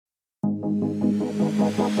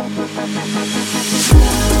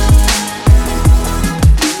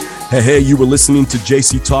Hey, you were listening to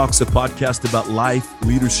JC Talks, a podcast about life,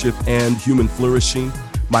 leadership, and human flourishing.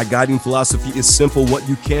 My guiding philosophy is simple. What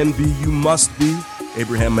you can be, you must be.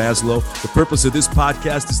 Abraham Maslow. The purpose of this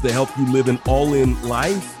podcast is to help you live an all-in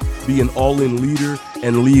life, be an all-in leader,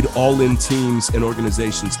 and lead all-in teams and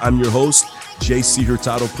organizations. I'm your host, JC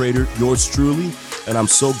Hurtado Prater, yours truly, and I'm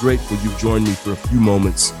so grateful you've joined me for a few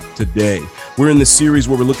moments today. We're in this series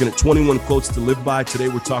where we're looking at 21 quotes to live by. Today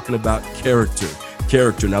we're talking about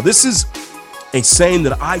character. Now, this is a saying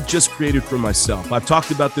that I just created for myself. I've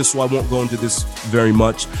talked about this, so I won't go into this very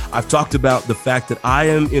much. I've talked about the fact that I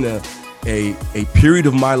am in a period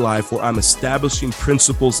of my life where I'm establishing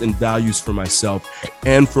principles and values for myself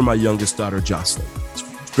and for my youngest daughter, Jocelyn. It's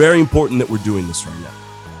very important that we're doing this right now.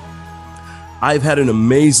 I've had an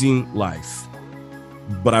amazing life,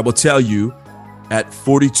 but I will tell you, at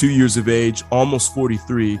 42 years of age, almost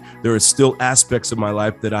 43, there are still aspects of my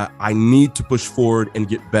life that I need to push forward and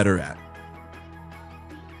get better at.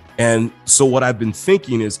 And so what I've been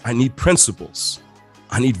thinking is I need principles.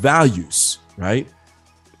 I need values, right?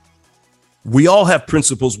 We all have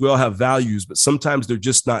principles, we all have values, but sometimes they're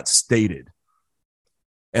just not stated.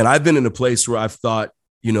 And I've been in a place where I've thought,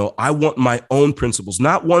 I want my own principles,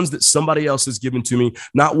 not ones that somebody else has given to me,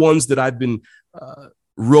 not ones that I've been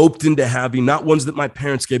roped into having, not ones that my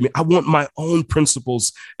parents gave me. I want my own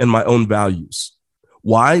principles and my own values.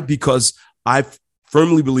 Why? Because I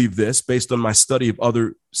firmly believe this based on my study of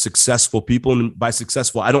other successful people. And by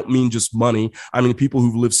successful, I don't mean just money. I mean people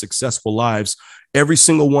who've lived successful lives. Every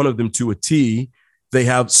single one of them to a T, they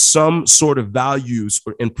have some sort of values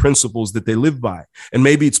and principles that they live by. And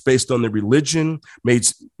maybe it's based on their religion.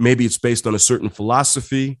 Maybe it's based on a certain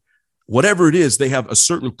philosophy. Whatever it is, they have a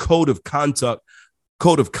certain code of conduct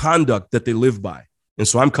that they live by. And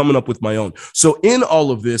so I'm coming up with my own. So in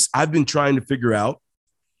all of this, I've been trying to figure out,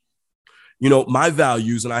 my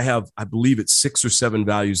values, and I believe it's 6 or 7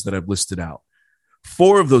 values that I've listed out.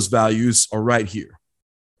 4 of those values are right here: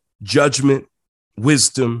 judgment,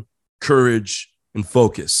 wisdom, courage, and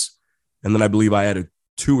focus. And then I believe I added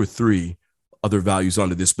 2 or 3 other values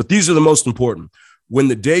onto this, but these are the most important. When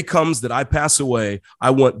the day comes that I pass away, I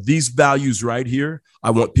want these values right here. I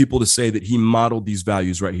want people to say that he modeled these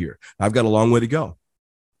values right here. I've got a long way to go.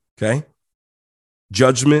 Okay.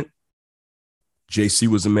 Judgment. JC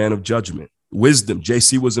was a man of judgment. Wisdom.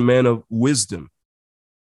 JC was a man of wisdom.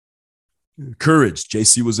 Courage.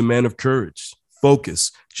 JC was a man of courage.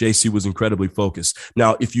 Focus. JC was incredibly focused.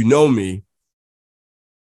 Now, if you know me,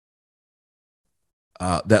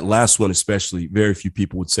 that last one especially, very few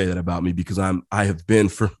people would say that about me because I have been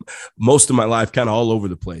for most of my life kind of all over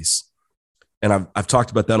the place. And I've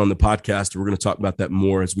talked about that on the podcast. We're going to talk about that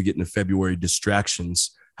more as we get into February.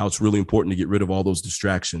 Distractions, how it's really important to get rid of all those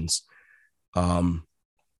distractions. But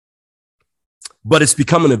it's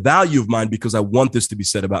becoming a value of mine because I want this to be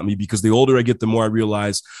said about me, because the older I get, the more I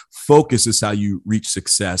realize focus is how you reach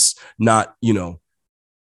success, not,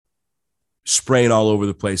 spraying all over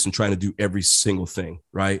the place and trying to do every single thing,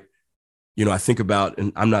 right? I think about,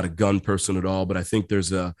 and I'm not a gun person at all, but I think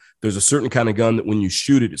there's a certain kind of gun that when you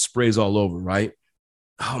shoot it, it sprays all over, right?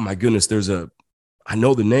 Oh my goodness, I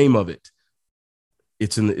know the name of it.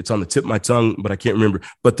 It's on the tip of my tongue, but I can't remember.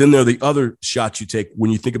 But then there are the other shots you take when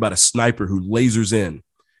you think about a sniper who lasers in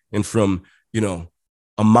and from,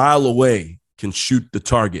 a mile away can shoot the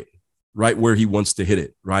target right where he wants to hit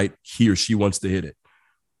it, right? He or she wants to hit it.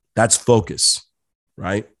 That's focus,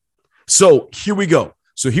 right? So here we go.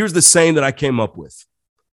 So here's the saying that I came up with.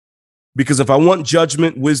 Because if I want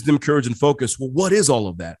judgment, wisdom, courage, and focus, well, what is all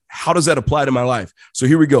of that? How does that apply to my life? So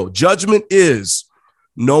here we go. Judgment is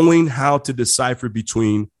knowing how to decipher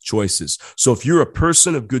between choices. So if you're a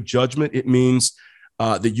person of good judgment, it means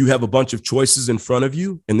that you have a bunch of choices in front of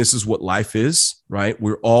you. And this is what life is, right?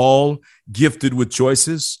 We're all gifted with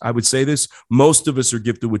choices. I would say this. Most of us are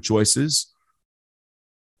gifted with choices.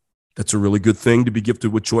 That's a really good thing, to be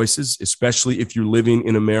gifted with choices, especially if you're living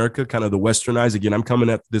in America, kind of the westernized. Again, I'm coming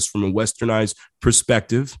at this from a westernized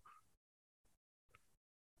perspective.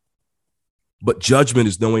 But judgment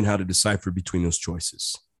is knowing how to decipher between those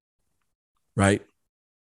choices, right?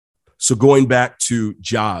 So going back to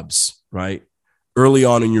jobs, right? Early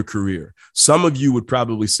on in your career, some of you would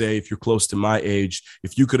probably say, if you're close to my age,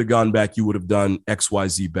 if you could have gone back, you would have done X, Y,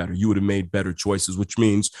 Z better. You would have made better choices, which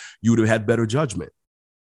means you would have had better judgment.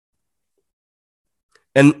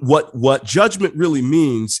 And what judgment really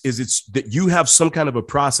means is it's that you have some kind of a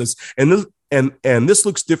process, and this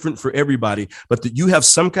looks different for everybody, but that you have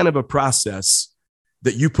some kind of a process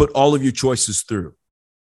that you put all of your choices through.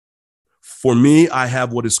 For me, I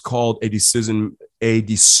have what is called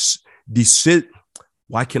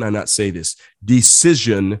why can I not say this?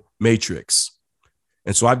 Decision matrix.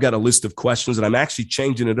 And so I've got a list of questions, and I'm actually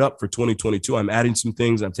changing it up for 2022. I'm adding some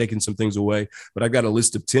things, I'm taking some things away, but I've got a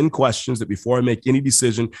list of 10 questions that before I make any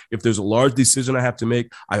decision, if there's a large decision I have to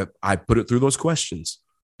make, I put it through those questions.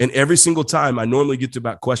 And every single time I normally get to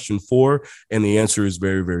about question 4, and the answer is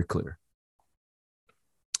very, very clear.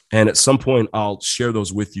 And at some point, I'll share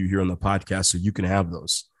those with you here on the podcast so you can have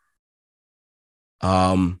those.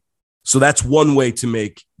 So that's one way to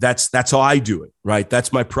make, that's how I do it, right?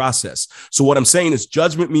 That's my process. So what I'm saying is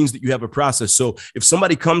judgment means that you have a process. So if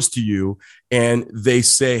somebody comes to you and they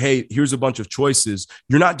say, hey, here's a bunch of choices,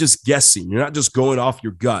 you're not just guessing. You're not just going off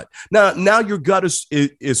your gut. Now your gut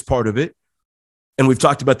is part of it. And we've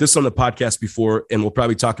talked about this on the podcast before, and we'll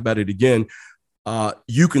probably talk about it again.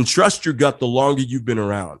 You can trust your gut the longer you've been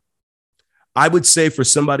around. I would say for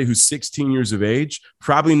somebody who's 16 years of age,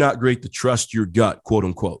 probably not great to trust your gut, quote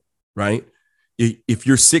unquote, right? If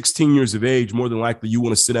you're 16 years of age, more than likely you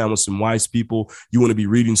want to sit down with some wise people. You want to be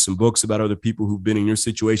reading some books about other people who've been in your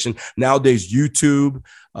situation. Nowadays, YouTube,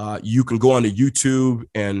 you can go onto YouTube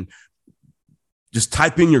and just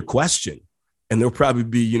type in your question. And there'll probably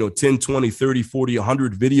be, 10, 20, 30, 40,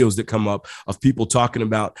 100 videos that come up of people talking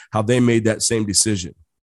about how they made that same decision.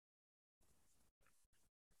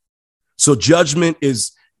 So judgment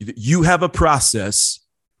is you have a process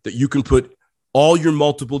that you can put all your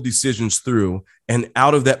multiple decisions through, and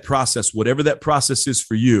out of that process, whatever that process is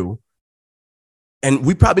for you. And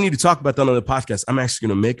we probably need to talk about that on the podcast. I'm actually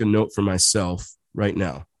going to make a note for myself right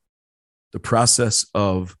now. The process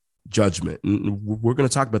of judgment. And we're going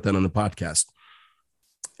to talk about that on the podcast.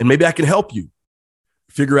 And maybe I can help you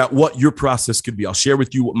figure out what your process could be. I'll share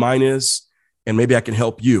with you what mine is, and maybe I can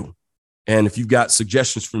help you. And if you've got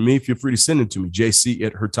suggestions for me, feel free to send them to me,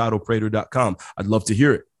 jc@hurtadoprater.com. I'd love to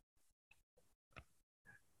hear it.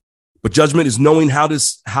 But judgment is knowing how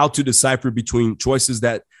to decipher between choices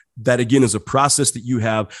that again is a process that you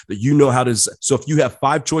have, that you know how to. So if you have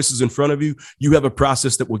 5 choices in front of you, you have a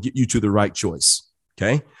process that will get you to the right choice.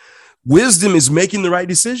 Okay. Wisdom is making the right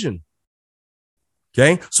decision.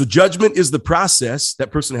 Okay. So judgment is the process.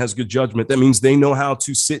 That person has good judgment. That means they know how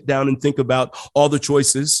to sit down and think about all the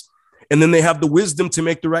choices. And then they have the wisdom to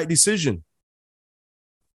make the right decision.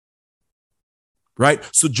 Right.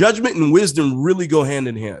 So judgment and wisdom really go hand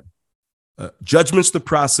in hand. Judgment's the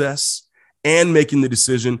process and making the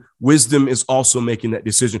decision. Wisdom is also making that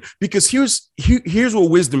decision, because here's where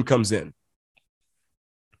wisdom comes in.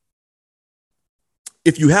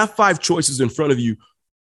 If you have 5 choices in front of you,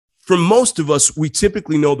 for most of us, we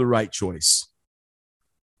typically know the right choice,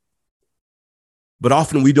 but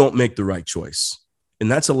often we don't make the right choice. And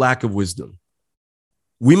that's a lack of wisdom.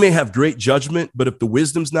 We may have great judgment, but if the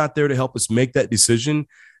wisdom's not there to help us make that decision,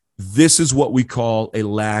 this is what we call a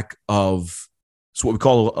lack of, it's what we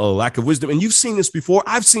call a lack of wisdom. And you've seen this before.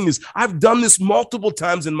 I've seen this. I've done this multiple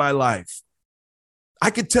times in my life.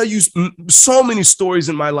 I could tell you so many stories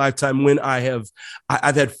in my lifetime when I've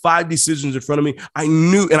had 5 decisions in front of me. I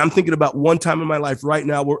knew, and I'm thinking about one time in my life right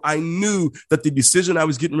now where I knew that the decision I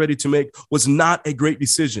was getting ready to make was not a great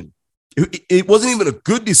decision. It wasn't even a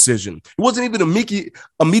good decision. It wasn't even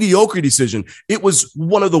a mediocre decision. It was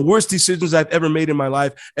one of the worst decisions I've ever made in my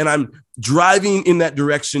life. And I'm driving in that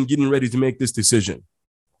direction, getting ready to make this decision.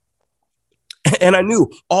 And I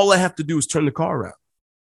knew all I have to do is turn the car around.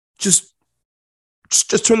 Just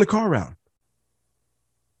turn the car around.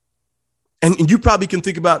 And you probably can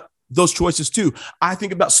think about those choices too. I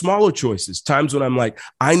think about smaller choices, times when I'm like,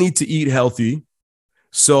 I need to eat healthy.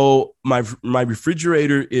 So my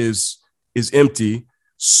refrigerator is empty.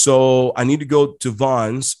 So I need to go to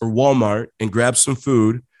Vons or Walmart and grab some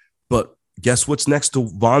food. But guess what's next to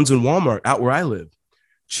Vons and Walmart out where I live?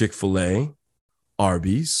 Chick-fil-A,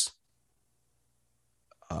 Arby's,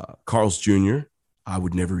 Carl's Jr. I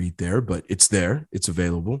would never eat there, but it's there. It's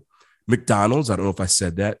available. McDonald's. I don't know if I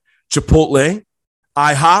said that. Chipotle,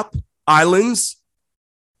 IHOP, Islands.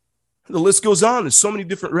 The list goes on. There's so many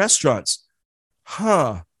different restaurants.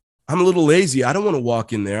 I'm a little lazy. I don't want to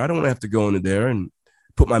walk in there. I don't want to have to go into there and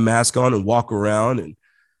put my mask on and walk around. And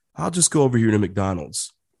I'll just go over here to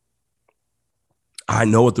McDonald's. I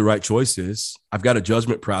know what the right choice is. I've got a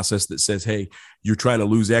judgment process that says, hey, you're trying to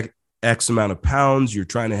lose X amount of pounds. You're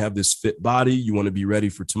trying to have this fit body. You want to be ready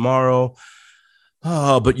for tomorrow.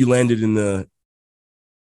 But you landed in the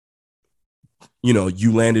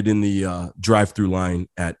drive-through line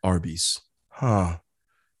at Arby's.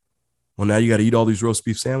 Well, now you got to eat all these roast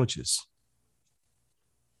beef sandwiches.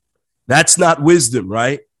 That's not wisdom,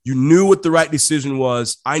 right? You knew what the right decision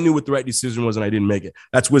was. I knew what the right decision was, and I didn't make it.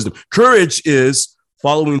 That's wisdom. Courage is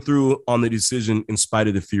following through on the decision in spite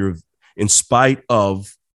of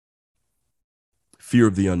fear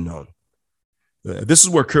of the unknown. This is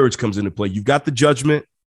where courage comes into play. You've got the judgment,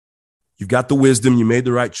 you've got the wisdom, you made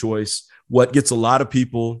the right choice. What gets a lot of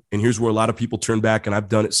people, and here's where a lot of people turn back, and I've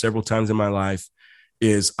done it several times in my life,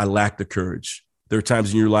 is I lack the courage. There are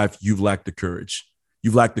times in your life you've lacked the courage.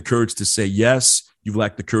 You've lacked the courage to say yes. You've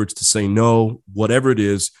lacked the courage to say no. Whatever it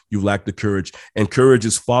is, you've lacked the courage. And courage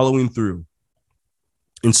is following through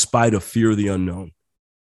in spite of fear of the unknown.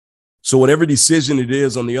 So whatever decision it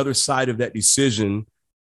is, on the other side of that decision,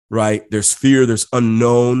 right, there's fear, there's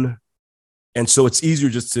unknown. And so it's easier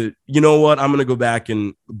just to, you know what, I'm going to go back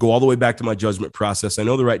and go all the way back to my judgment process. I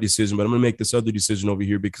know the right decision, but I'm going to make this other decision over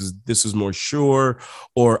here because this is more sure,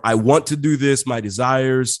 or I want to do this, my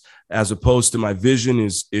desires, as opposed to my vision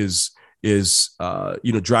is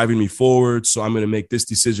driving me forward. So I'm going to make this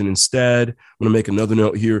decision instead. I'm going to make another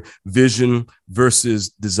note here, vision versus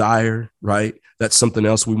desire, right? That's something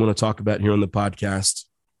else we want to talk about here on the podcast.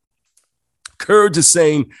 Courage is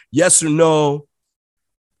saying yes or no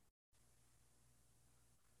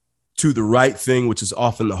to the right thing, which is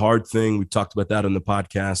often the hard thing. We've talked about that on the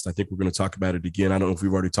podcast. I think we're going to talk about it again. I don't know if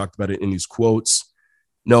we've already talked about it in these quotes.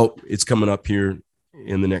 Nope, it's coming up here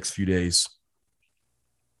in the next few days.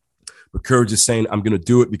 But courage is saying, I'm going to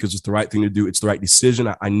do it because it's the right thing to do. It's the right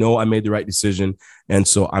decision. I know I made the right decision. And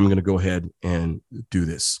so I'm going to go ahead and do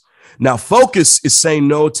this. Now, focus is saying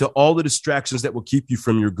no to all the distractions that will keep you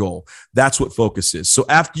from your goal. That's what focus is. So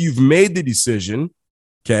after you've made the decision,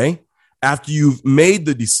 okay, after you've made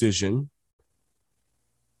the decision,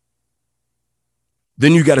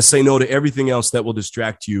 then you got to say no to everything else that will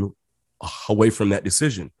distract you away from that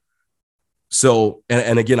decision. So,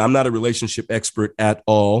 and again, I'm not a relationship expert at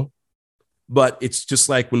all, but it's just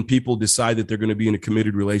like when people decide that they're going to be in a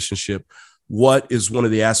committed relationship. What is one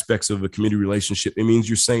of the aspects of a committed relationship? It means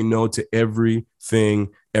you're saying no to everything,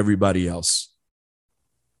 everybody else.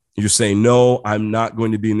 You're saying, no, I'm not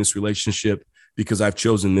going to be in this relationship because I've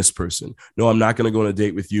chosen this person. No, I'm not going to go on a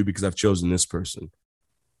date with you because I've chosen this person.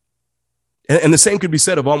 And the same could be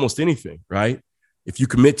said of almost anything, right? If you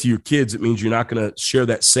commit to your kids, it means you're not going to share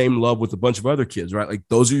that same love with a bunch of other kids, right? Like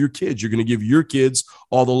those are your kids. You're going to give your kids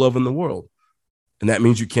all the love in the world. And that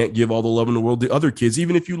means you can't give all the love in the world to other kids,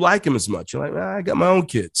 even if you like them as much. You're like, I got my own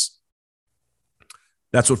kids.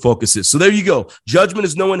 That's what focus is. So there you go. Judgment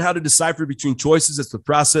is knowing how to decipher between choices. That's the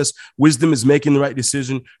process. Wisdom is making the right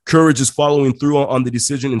decision. Courage is following through on the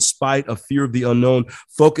decision in spite of fear of the unknown.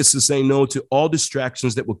 Focus is saying no to all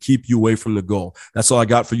distractions that will keep you away from the goal. That's all I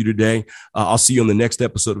got for you today. I'll see you on the next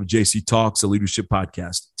episode of JC Talks, a leadership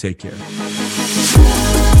podcast. Take care.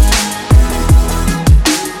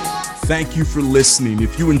 Thank you for listening.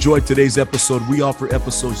 If you enjoyed today's episode, we offer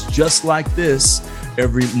episodes just like this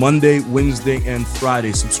every Monday, Wednesday, and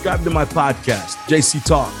Friday. Subscribe to my podcast, JC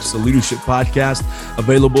Talks, a leadership podcast,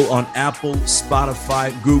 available on Apple,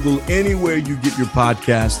 Spotify, Google, anywhere you get your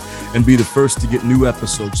podcast, and be the first to get new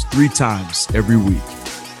episodes 3 times every week.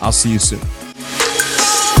 I'll see you soon.